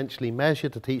as conventionally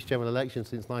measured at each general election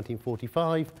since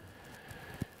 1945.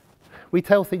 We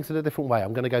tell things in a different way.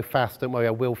 I'm going to go fast, don't worry,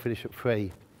 I will finish at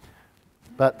 3.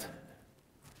 But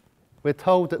we're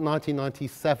told that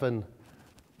 1997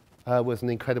 was an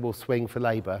incredible swing for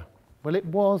Labour. Well, it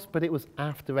was, but it was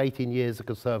after 18 years of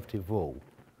Conservative rule.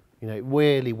 You know, it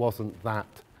really wasn't that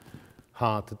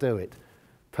hard to do it.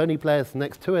 Tony Blair's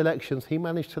next 2 elections, he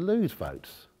managed to lose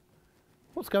votes.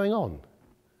 What's going on?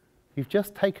 You've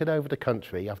just taken over the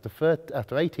country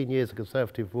after 18 years of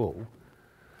Conservative rule.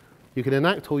 You can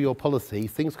enact all your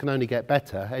policies, things can only get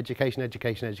better, education,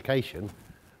 education, education, and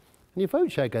your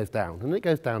vote share goes down, and it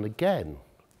goes down again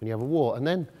when you have a war. And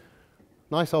then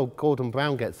nice old Gordon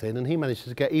Brown gets in, and he manages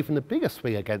to get even a bigger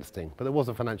swing against him, but there was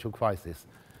a financial crisis.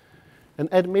 And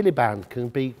Ed Miliband can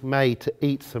be made to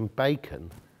eat some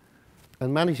bacon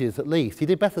and manages at least, he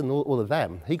did better than all of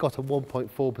them, he got a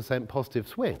 1.4% positive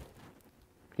swing.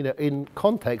 You know, in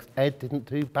context, Ed didn't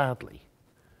do badly.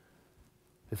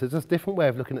 It's just a different way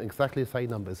of looking at exactly the same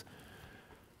numbers.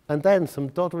 And then some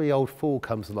doddery old fool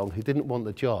comes along who didn't want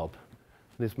the job,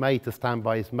 and is made to stand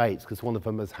by his mates because one of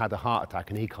them has had a heart attack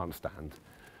and he can't stand.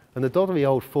 And the doddery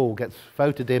old fool gets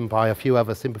voted in by a few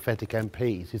other sympathetic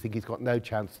MPs who think he's got no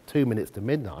chance 2 minutes to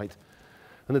midnight.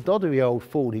 And the doddery old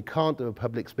fool who can't do a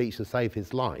public speech to save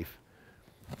his life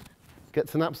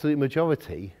gets an absolute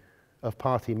majority of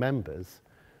party members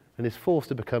and is forced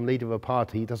to become leader of a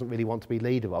party he doesn't really want to be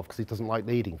leader of because he doesn't like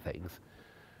leading things.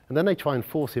 And then they try and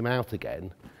force him out again.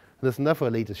 And there's another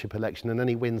leadership election, and then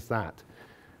he wins that.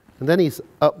 And then he's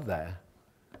up there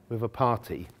with a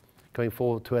party going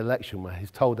forward to an election where he's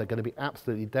told they're going to be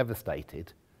absolutely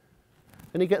devastated.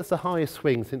 And he gets the highest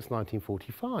swing since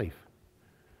 1945.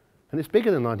 And it's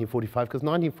bigger than 1945 because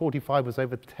 1945 was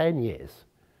over 10 years,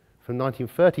 from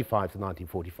 1935 to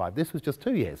 1945. This was just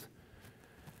 2 years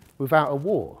without a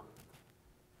war.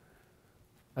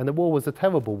 And the war was a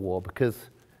terrible war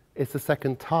because it's the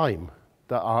second time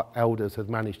that our elders had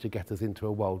managed to get us into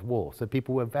a world war. So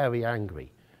people were very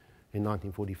angry in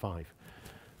 1945.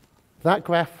 That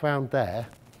graph round there,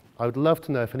 I would love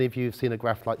to know if any of you have seen a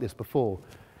graph like this before.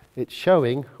 It's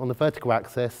showing on the vertical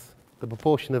axis the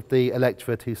proportion of the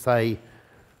electorate who say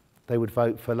they would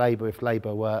vote for Labour if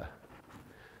Labour were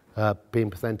being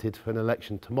presented for an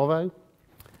election tomorrow.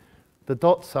 The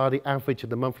dots are the average of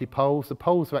the monthly polls. The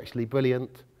polls are actually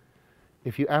brilliant.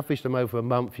 If you average them over a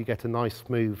month, you get a nice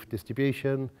smooth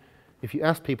distribution. If you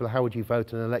ask people how would you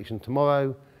vote in an election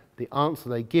tomorrow, the answer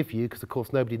they give you, because of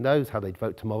course nobody knows how they'd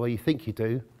vote tomorrow, you think you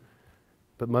do,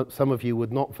 but some of you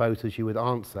would not vote as you would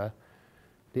answer.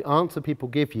 The answer people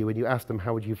give you when you ask them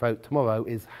how would you vote tomorrow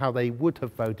is how they would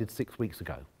have voted 6 weeks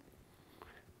ago.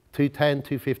 2010,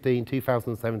 2015,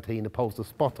 2017, the polls are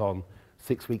spot on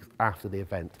 6 weeks after the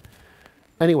event.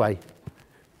 Anyway,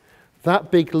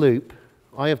 that big loop,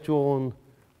 I have drawn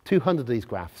 200 of these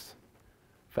graphs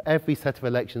for every set of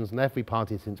elections and every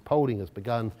party since polling has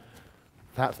begun.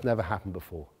 That's never happened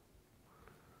before.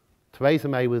 Theresa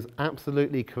May was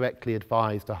absolutely correctly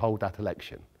advised to hold that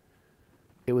election.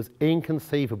 It was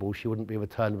inconceivable she wouldn't be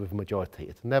returned with a majority.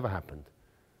 It's never happened.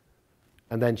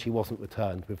 And then she wasn't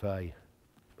returned with a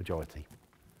majority.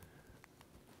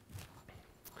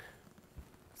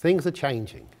 Things are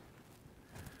changing.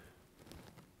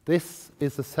 This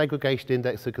is the segregation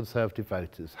index of Conservative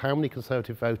voters. How many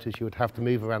Conservative voters you would have to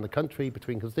move around the country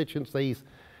between constituencies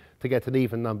to get an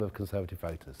even number of Conservative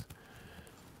voters.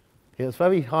 It was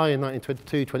very high in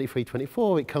 1922, 23,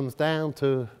 24. It comes down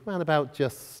to around about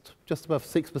just above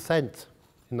 6%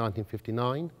 in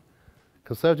 1959.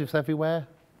 Conservatives everywhere,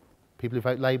 people who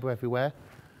vote Labour everywhere.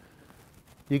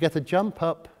 You get a jump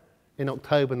up in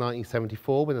October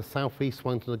 1974 when the South East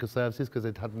swung to the Conservatives because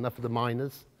they'd had enough of the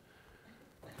miners.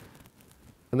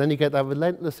 And then you get that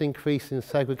relentless increase in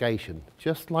segregation,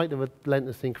 just like the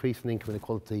relentless increase in income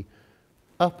inequality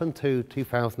up until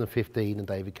 2015 and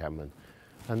David Cameron.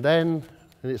 And then,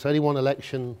 and it's only one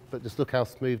election, but just look how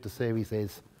smooth the series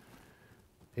is.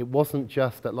 It wasn't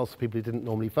just that lots of people who didn't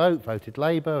normally vote voted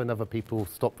Labour, and other people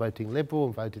stopped voting Liberal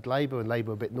and voted Labour, and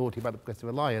Labour were a bit naughty about the Progressive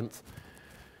Alliance.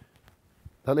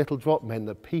 That little drop meant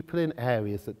that people in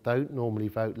areas that don't normally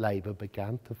vote Labour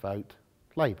began to vote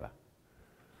Labour.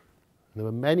 And there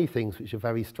were many things which are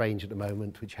very strange at the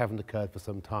moment, which haven't occurred for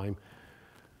some time.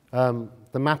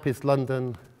 The map is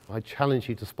London. I challenge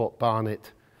you to spot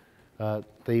Barnet.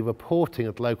 The reporting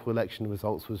of local election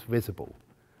results was visible.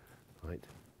 Right.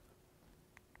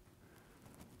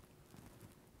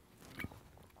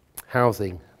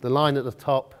 Housing. The line at the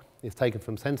top is taken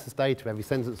from census data, every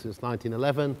census since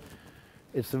 1911.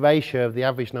 It's the ratio of the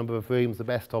average number of rooms the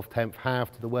best off 10th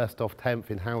have to the worst off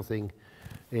 10th in housing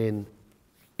in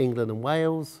England and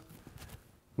Wales.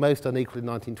 Most unequal in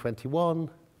 1921.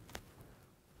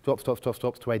 Drops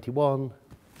to 81, and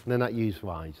then that huge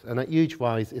rise. And that huge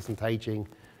rise isn't ageing.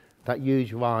 That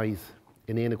huge rise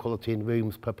in the inequality in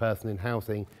rooms per person in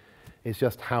housing is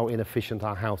just how inefficient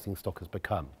our housing stock has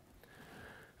become.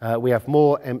 We have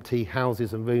more empty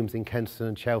houses and rooms in Kensington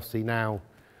and Chelsea now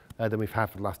than we've had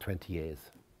for the last 20 years.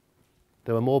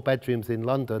 There are more bedrooms in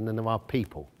London than there are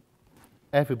people.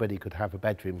 Everybody could have a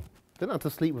bedroom. They don't have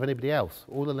to sleep with anybody else,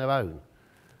 all on their own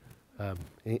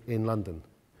in London.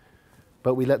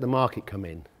 But we let the market come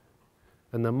in.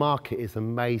 And the market is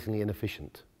amazingly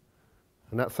inefficient.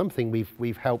 And that's something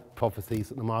we've helped prophecies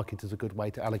that the market is a good way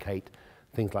to allocate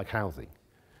things like housing.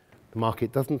 The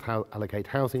market doesn't allocate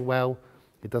housing well,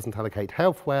 it doesn't allocate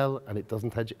health well, and it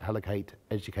doesn't allocate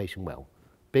education well.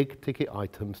 Big ticket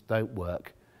items don't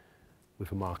work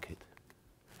with a market.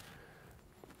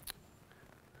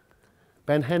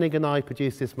 Ben Hennig and I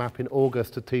produced this map in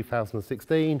August of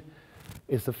 2016.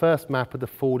 It's the first map of the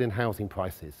fall in housing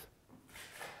prices.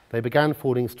 They began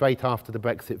falling straight after the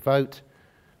Brexit vote,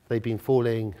 They've been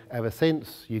falling ever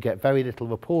since. You get very little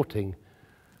reporting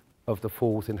of the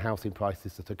falls in housing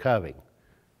prices that are occurring.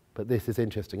 But this is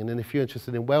interesting. And then if you're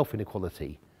interested in wealth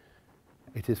inequality,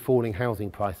 it is falling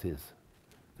housing prices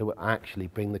that will actually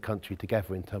bring the country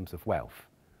together in terms of wealth.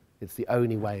 It's the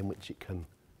only way in which it can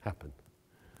happen.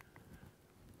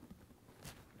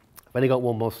 I've only got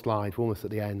one more slide, we're almost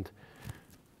at the end.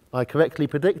 I correctly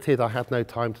predicted I had no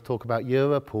time to talk about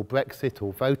Europe or Brexit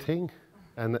or voting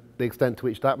and the extent to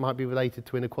which that might be related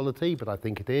to inequality, but I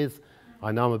think it is.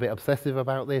 I know I'm a bit obsessive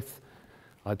about this.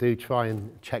 I do try and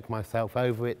check myself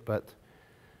over it, but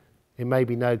it may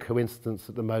be no coincidence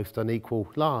that the most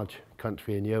unequal large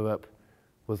country in Europe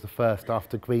was the first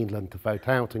after Greenland to vote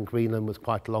out, and Greenland was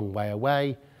quite a long way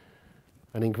away.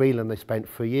 And in Greenland, they spent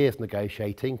 3 years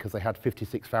negotiating because they had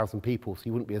 56,000 people, so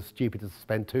you wouldn't be as stupid as to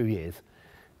spend 2 years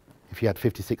if you had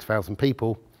 56,000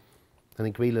 people. And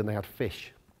in Greenland, they had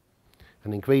fish.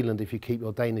 And in Greenland, if you keep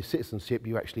your Danish citizenship,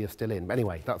 you actually are still in. But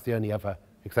anyway, that's the only other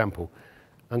example.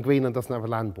 And Greenland doesn't have a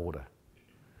land border.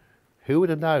 Who would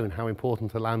have known how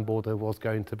important a land border was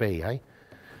going to be, eh?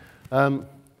 And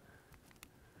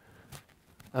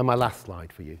my last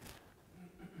slide for you.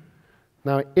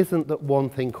 Now, it isn't that one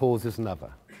thing causes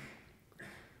another.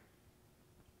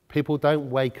 People don't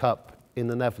wake up in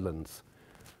the Netherlands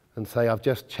and say, I've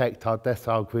just checked our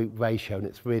decile group ratio and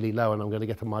it's really low and I'm going to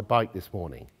get on my bike this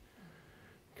morning.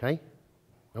 Okay?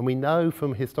 And we know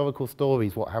from historical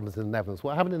stories what happens in the Netherlands.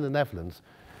 What happened in the Netherlands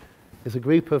is a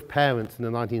group of parents in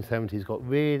the 1970s got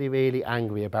really, really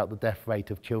angry about the death rate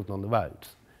of children on the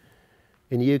roads.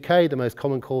 In the UK, the most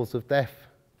common cause of death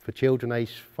for children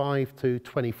aged 5 to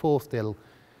 24 still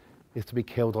is to be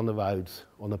killed on the roads,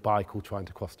 on a bike or trying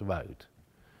to cross the road.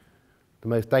 The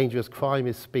most dangerous crime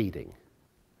is speeding.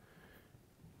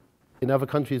 In other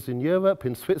countries in Europe,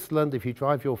 in Switzerland, if you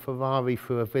drive your Ferrari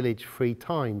through a village 3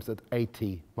 times at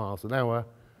 80 miles an hour,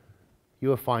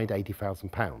 you are fined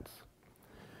 £80,000.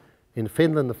 In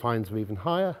Finland, the fines are even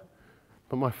higher,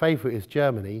 but my favourite is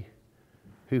Germany,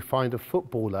 who fined a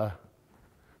footballer,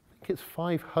 I think it's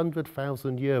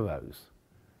 €500,000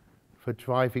 for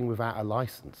driving without a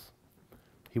licence.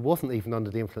 He wasn't even under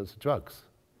the influence of drugs.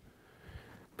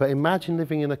 But imagine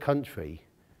living in a country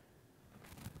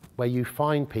where you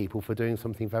fine people for doing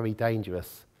something very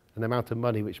dangerous, an amount of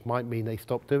money which might mean they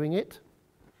stop doing it.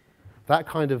 That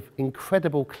kind of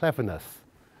incredible cleverness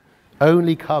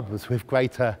only comes with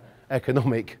greater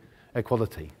economic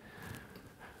equality.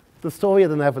 The story of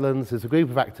the Netherlands is a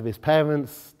group of activist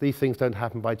parents. These things don't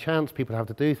happen by chance. People have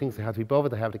to do things, they have to be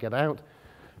bothered, they have to get out.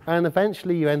 And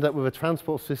eventually you end up with a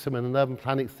transport system and an urban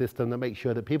planning system that makes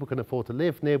sure that people can afford to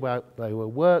live near where they will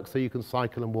work, so you can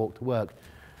cycle and walk to work.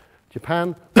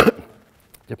 Japan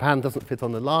doesn't fit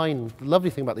on the line. The lovely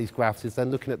thing about these graphs is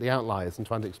then looking at the outliers and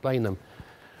trying to explain them.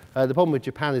 The problem with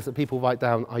Japan is that people write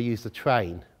down, I use the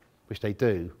train, which they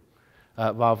do,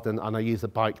 rather than, and I use a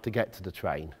bike to get to the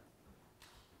train.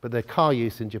 But their car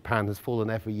use in Japan has fallen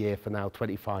every year for now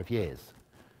 25 years.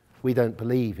 We don't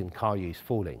believe in car use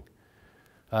falling.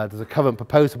 There's a current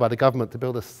proposal by the government to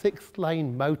build a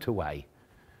 6-lane motorway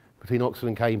between Oxford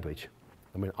and Cambridge.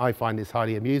 I mean, I find this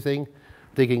highly amusing.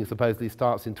 Digging supposedly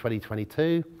starts in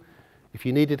 2022. If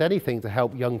you needed anything to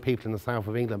help young people in the south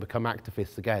of England become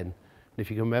activists again, and if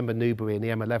you can remember Newbury and the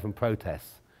M11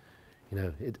 protests, you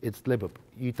know, it's liberal.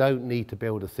 You don't need to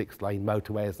build a 6-lane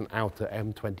motorway as an outer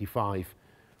M25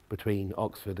 between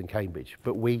Oxford and Cambridge,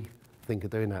 but we think of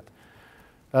doing that.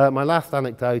 My last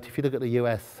anecdote, if you look at the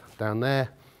US down there,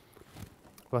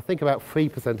 well, I think about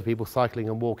 3% of people cycling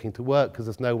and walking to work because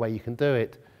there's no way you can do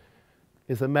it,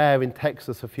 is a mayor in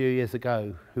Texas a few years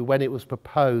ago who, when it was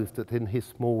proposed that in his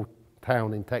small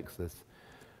town in Texas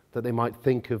that they might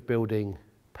think of building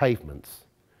pavements,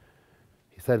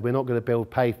 he said, we're not going to build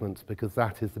pavements because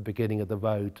that is the beginning of the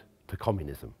road to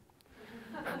communism.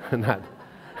 And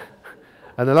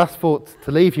the last thought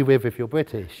to leave you with, if you're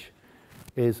British,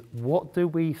 is what do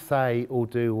we say or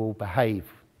do or behave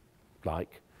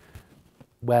like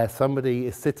where somebody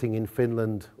is sitting in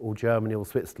Finland or Germany or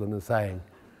Switzerland and saying,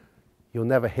 you'll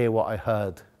never hear what I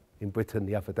heard in Britain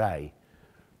the other day.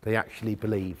 They actually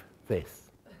believe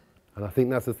this. And I think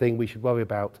that's the thing we should worry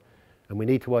about, and we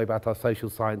need to worry about our social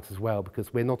science as well,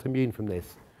 because we're not immune from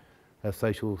this as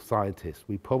social scientists.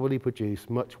 We probably produce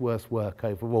much worse work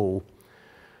overall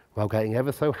while getting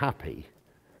ever so happy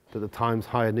that the Times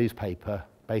Higher newspaper,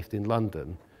 based in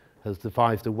London, has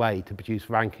devised a way to produce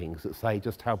rankings that say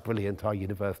just how brilliant our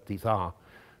universities are.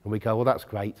 And we go, well, that's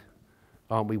great.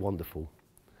 Aren't we wonderful?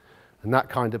 And that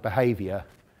kind of behaviour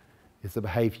is the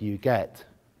behaviour you get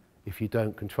if you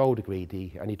don't control the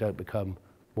greedy and you don't become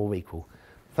more equal.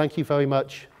 Thank you very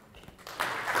much.